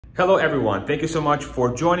Hello everyone, thank you so much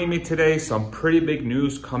for joining me today. Some pretty big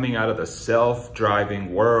news coming out of the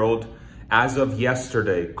self-driving world. As of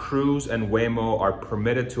yesterday, Cruise and Waymo are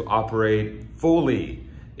permitted to operate fully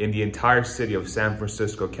in the entire city of San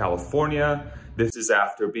Francisco, California. This is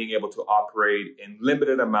after being able to operate in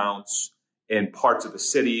limited amounts in parts of the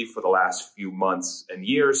city for the last few months and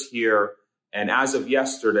years here. And as of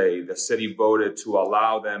yesterday, the city voted to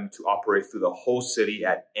allow them to operate through the whole city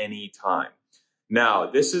at any time.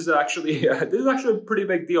 Now, this is actually a pretty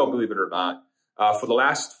big deal, believe it or not. For the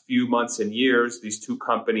last few months and years, these two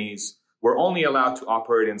companies were only allowed to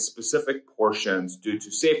operate in specific portions due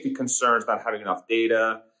to safety concerns, not having enough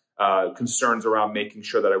data, concerns around making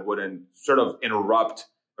sure that it wouldn't sort of interrupt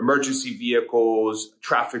emergency vehicles,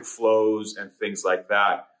 traffic flows, and things like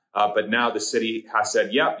that. But now the city has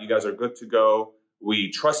said, yep, you guys are good to go.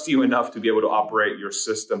 We trust you enough to be able to operate your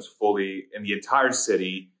systems fully in the entire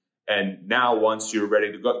city. And now once you're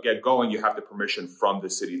ready to get going, you have the permission from the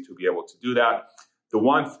city to be able to do that. The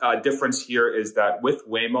one difference here is that with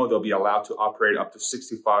Waymo, they'll be allowed to operate up to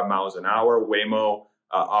 65 miles an hour. Waymo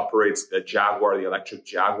operates the Jaguar, the electric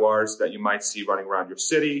Jaguars that you might see running around your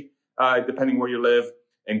city, depending where you live.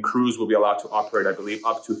 And Cruise will be allowed to operate, I believe,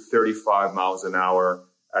 up to 35 miles an hour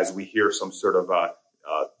as we hear some sort of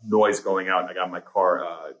noise going out. I got my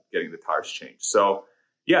car getting the tires changed. So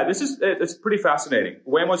yeah, it's pretty fascinating.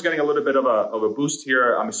 Waymo's getting a little bit of a boost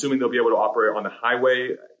here. I'm assuming they'll be able to operate on the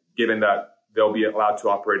highway, given that they'll be allowed to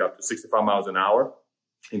operate up to 65 miles an hour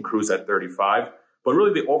and Cruise at 35. But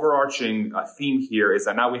really the overarching theme here is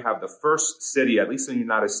that now we have the first city, at least in the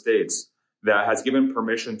United States, that has given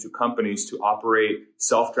permission to companies to operate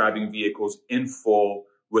self-driving vehicles in full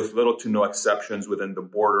with little to no exceptions within the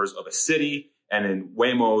borders of a city. And in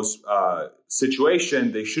Waymo's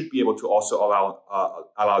situation, they should be able to also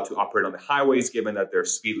allowed to operate on the highways, given that their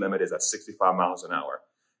speed limit is at 65 miles an hour.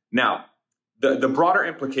 Now, the broader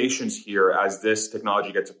implications here as this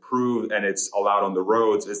technology gets approved and it's allowed on the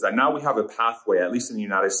roads is that now we have a pathway, at least in the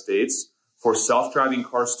United States, for self-driving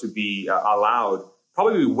cars to be allowed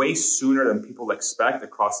probably way sooner than people expect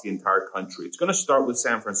across the entire country. It's going to start with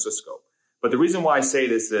San Francisco. But the reason why I say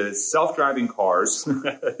this is self-driving cars,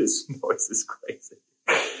 this noise is crazy.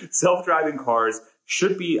 Self-driving cars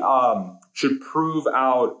should prove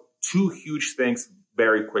out two huge things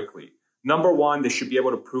very quickly. Number one, they should be able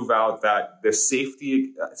to prove out that the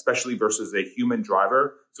safety, especially versus a human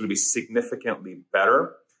driver, is going to be significantly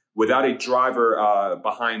better. Without a driver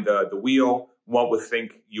behind the wheel, one would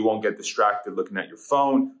think you won't get distracted looking at your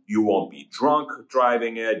phone. You won't be drunk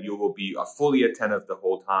driving it. You will be fully attentive the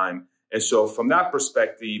whole time. And so from that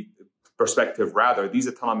perspective, these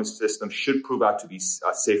autonomous systems should prove out to be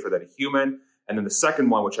safer than a human. And then the second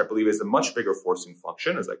one, which I believe is a much bigger forcing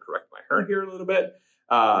function, as I correct my hair here a little bit,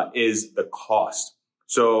 is the cost.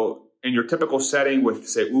 So in your typical setting with,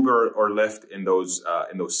 say, Uber or Lyft in those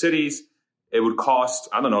cities, it would cost,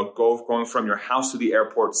 I don't know, going from your house to the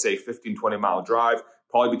airport, say 15, 20-mile drive,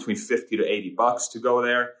 probably between 50 to 80 bucks to go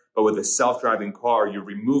there. But with a self-driving car, you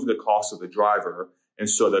remove the cost of the driver. And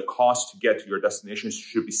so the cost to get to your destination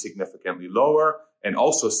should be significantly lower and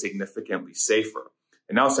also significantly safer.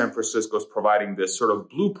 And now San Francisco is providing this sort of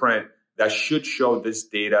blueprint that should show this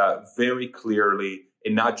data very clearly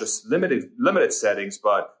in not just limited settings,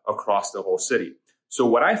 but across the whole city. So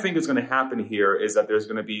what I think is going to happen here is that there's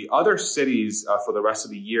going to be other cities for the rest of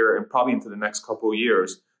the year and probably into the next couple of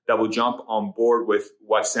years that will jump on board with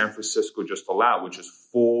what San Francisco just allowed, which is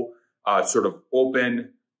full sort of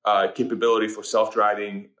open capability for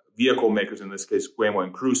self-driving vehicle makers, in this case, Waymo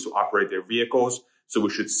and Cruise, to operate their vehicles. So we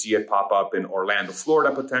should see it pop up in Orlando,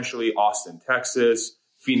 Florida, potentially, Austin, Texas,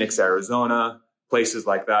 Phoenix, Arizona, places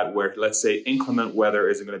like that, where, let's say, inclement weather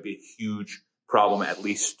isn't going to be a huge problem, at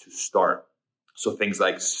least to start. So things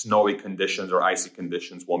like snowy conditions or icy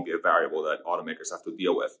conditions won't be a variable that automakers have to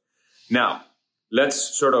deal with. Now,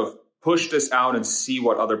 let's sort of push this out and see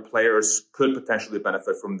what other players could potentially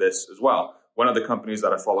benefit from this as well. One of the companies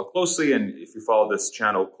that I follow closely, and if you follow this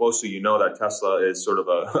channel closely, you know that Tesla is sort of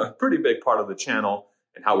a pretty big part of the channel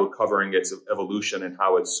and how we're covering its evolution and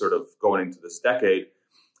how it's sort of going into this decade.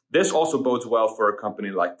 This also bodes well for a company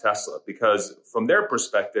like Tesla because from their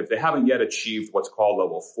perspective, they haven't yet achieved what's called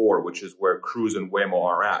level 4, which is where Cruise and Waymo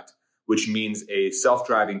are at, which means a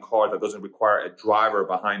self-driving car that doesn't require a driver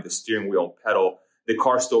behind the steering wheel and pedal. The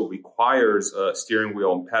car still requires a steering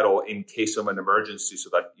wheel and pedal in case of an emergency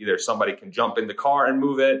so that either somebody can jump in the car and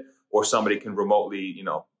move it or somebody can remotely,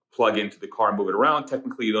 plug into the car and move it around.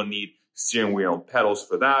 Technically, you don't need steering wheel and pedals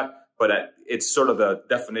for that, but it's sort of the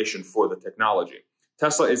definition for the technology.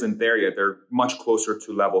 Tesla isn't there yet. They're much closer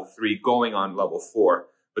to level 3, going on level 4.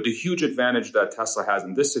 But the huge advantage that Tesla has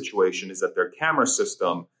in this situation is that their camera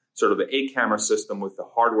system, sort of the 8-camera system with the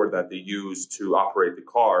hardware that they use to operate the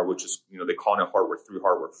car, which is, they call it hardware 3,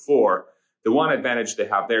 hardware 4. The one advantage they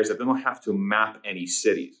have there is that they don't have to map any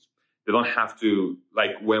cities. They don't have to,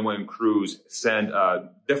 like Waymo and Cruise, send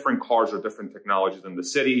different cars or different technologies in the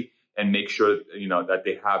city and make sure, that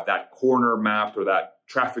they have that corner mapped or that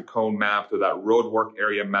traffic cone mapped or that roadwork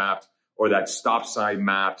area mapped or that stop sign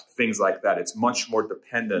mapped, things like that. It's much more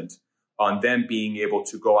dependent on them being able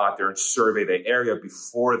to go out there and survey the area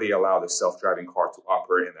before they allow the self-driving car to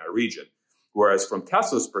operate in that region. Whereas from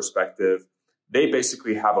Tesla's perspective, they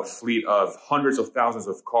basically have a fleet of hundreds of thousands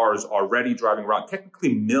of cars already driving around,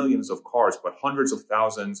 technically millions of cars, but hundreds of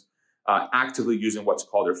thousands actively using what's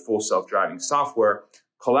called their full self-driving software,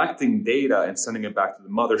 collecting data and sending it back to the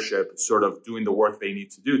mothership, sort of doing the work they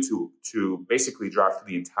need to do to basically drive through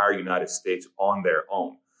the entire United States on their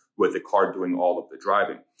own, with the car doing all of the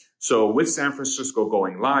driving. So with San Francisco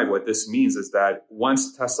going live, what this means is that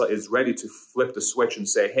once Tesla is ready to flip the switch and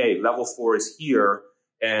say, hey, level 4 is here,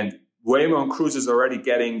 and Waymo and Cruise is already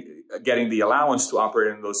getting the allowance to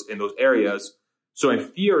operate in those areas. So in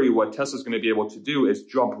theory, what Tesla's going to be able to do is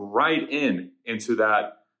jump right into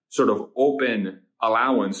that sort of open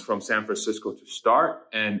allowance from San Francisco to start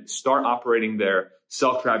operating their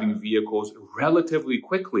self-driving vehicles relatively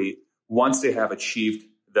quickly once they have achieved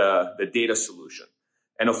the data solution.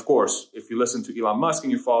 And of course, if you listen to Elon Musk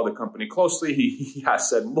and you follow the company closely, he has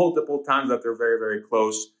said multiple times that they're very, very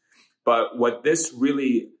close. But what this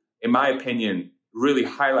really, in my opinion, really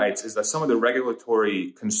highlights is that some of the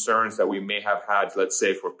regulatory concerns that we may have had, let's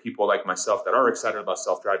say for people like myself that are excited about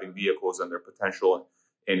self-driving vehicles and their potential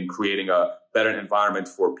in creating a better environment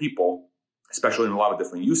for people, especially in a lot of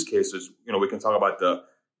different use cases, we can talk about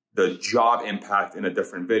the job impact in a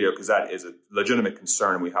different video because that is a legitimate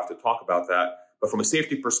concern and we have to talk about that. But from a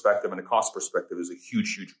safety perspective and a cost perspective, there's a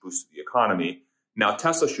huge, huge boost to the economy. Now,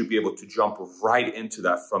 Tesla should be able to jump right into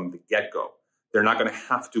that from the get-go. They're not going to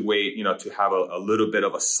have to wait, to have a little bit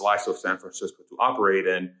of a slice of San Francisco to operate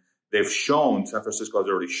in. San Francisco has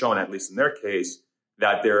already shown, at least in their case,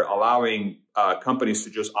 that they're allowing companies to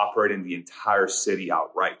just operate in the entire city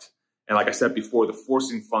outright. And like I said before, the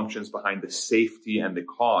forcing functions behind the safety and the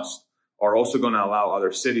cost are also going to allow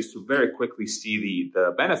other cities to very quickly see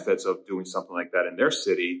the benefits of doing something like that in their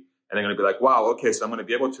city. And they're going to be like, wow, okay, so I'm going to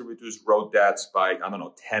be able to reduce road deaths by,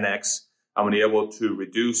 10x. I'm going to be able to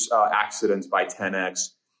reduce accidents by 10x.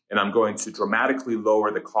 And I'm going to dramatically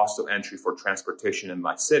lower the cost of entry for transportation in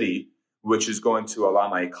my city, which is going to allow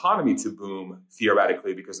my economy to boom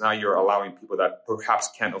theoretically, because now you're allowing people that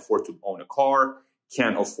perhaps can't afford to own a car,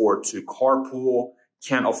 can't afford to carpool,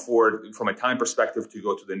 can't afford, from a time perspective, to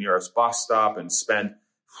go to the nearest bus stop and spend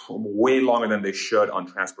way longer than they should on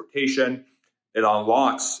transportation. It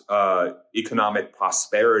unlocks economic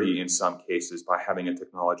prosperity in some cases by having a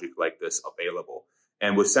technology like this available.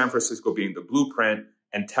 And with San Francisco being the blueprint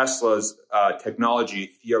and Tesla's technology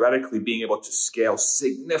theoretically being able to scale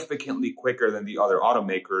significantly quicker than the other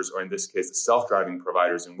automakers, or in this case, the self-driving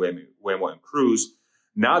providers in Waymo and Cruise,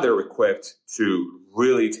 now they're equipped to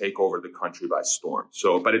really take over the country by storm.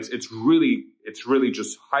 So, but it's really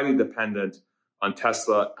just highly dependent on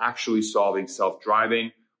Tesla actually solving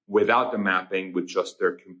self-driving without the mapping, with just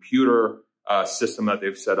their computer system that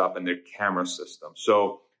they've set up and their camera system.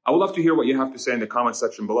 So I would love to hear what you have to say in the comment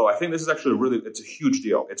section below. I think this is actually it's a huge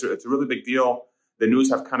deal. It's a really big deal. The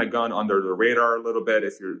news have kind of gone under the radar a little bit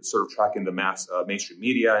if you're sort of tracking the mainstream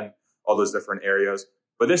media and all those different areas.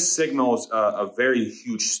 But this signals a very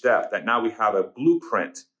huge step that now we have a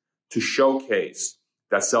blueprint to showcase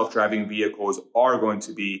that self-driving vehicles are going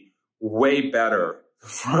to be way better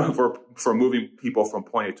for moving people from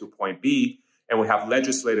point A to point B. And we have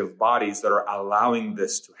legislative bodies that are allowing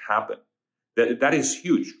this to happen. That is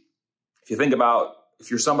huge. If you think about,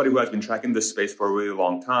 if you're somebody who has been tracking this space for a really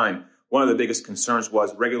long time, one of the biggest concerns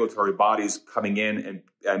was regulatory bodies coming in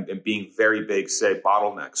and being very big, say,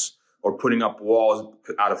 bottlenecks, or putting up walls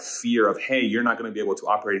out of fear of, hey, you're not going to be able to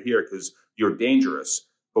operate here because you're dangerous.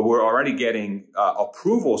 But we're already getting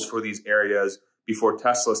approvals for these areas before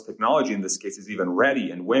Tesla's technology, in this case, is even ready.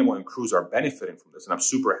 And Waymo and Cruise are benefiting from this. And I'm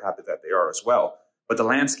super happy that they are as well. But the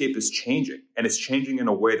landscape is changing, and it's changing in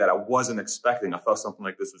a way that I wasn't expecting. I thought something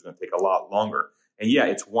like this was going to take a lot longer. And yeah,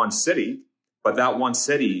 it's one city, but that one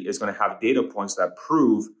city is going to have data points that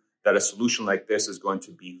prove that a solution like this is going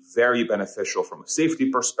to be very beneficial from a safety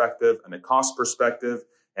perspective and a cost perspective.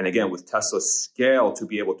 And again, with Tesla's scale, to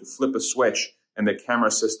be able to flip a switch and the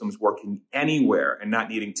camera systems working anywhere and not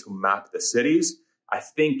needing to map the cities, I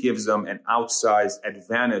think gives them an outsized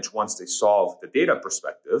advantage once they solve the data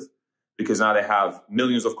perspective. because now they have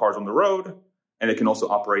millions of cars on the road and they can also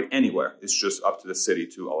operate anywhere. It's just up to the city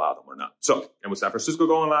to allow them or not. So, and with San Francisco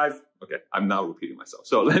going live, okay, I'm now repeating myself.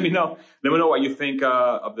 So let me know what you think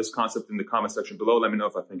of this concept in the comment section below. Let me know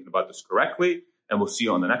if I'm thinking about this correctly, and we'll see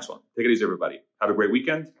you on the next one. Take it easy, everybody. Have a great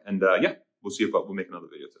weekend. And yeah, we'll see if we'll make another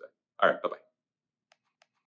video today. All right, bye-bye.